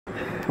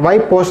Why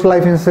postal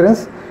life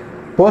insurance?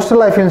 Postal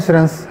life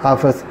insurance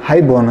offers high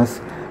bonus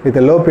with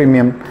a low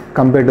premium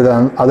compared to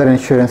the other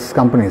insurance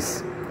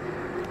companies.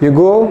 You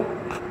go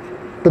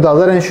to the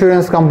other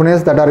insurance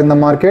companies that are in the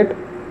market,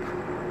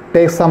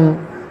 take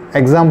some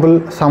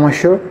example sum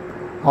assured,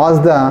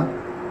 ask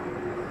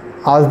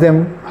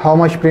them how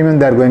much premium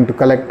they are going to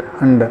collect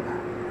and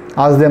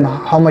ask them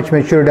how much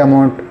maturity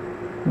amount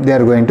they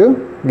are going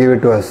to give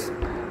it to us.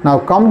 Now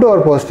come to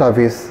our post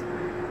office.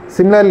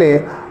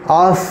 Similarly,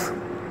 ask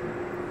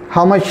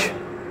how much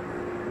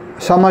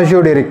sum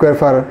assured you require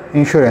for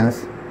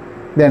insurance.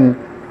 Then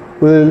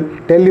we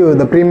will tell you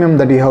the premium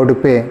that you have to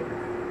pay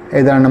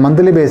either on a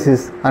monthly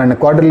basis or on a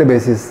quarterly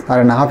basis or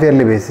on a half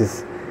yearly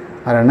basis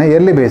or on a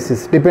yearly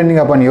basis, depending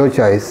upon your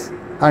choice,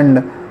 and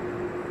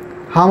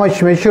how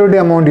much maturity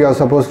amount you are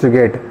supposed to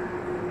get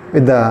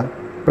with the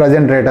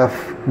present rate of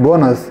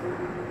bonus.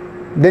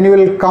 Then you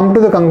will come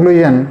to the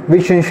conclusion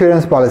which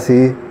insurance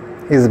policy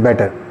is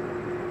better.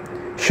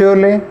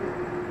 Surely,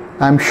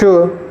 I am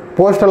sure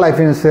postal life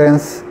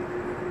insurance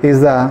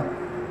is the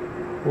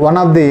one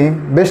of the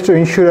best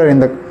insurer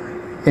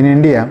in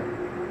India,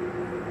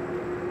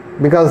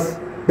 because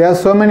there are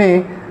so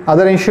many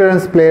other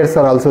insurance players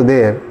are also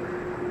there.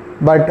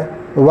 But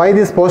why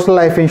this postal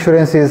life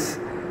insurance is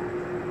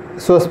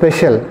so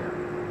special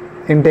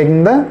in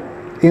taking the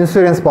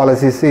insurance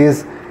policies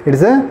is it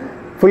is a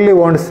fully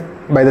owned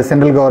by the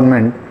central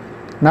government.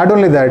 Not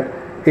only that,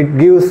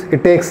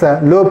 it takes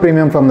a low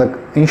premium from the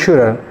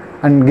insurer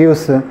and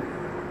gives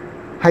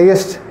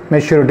highest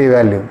maturity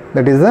value,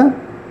 that is a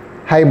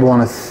high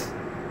bonus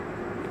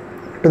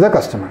to the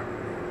customer.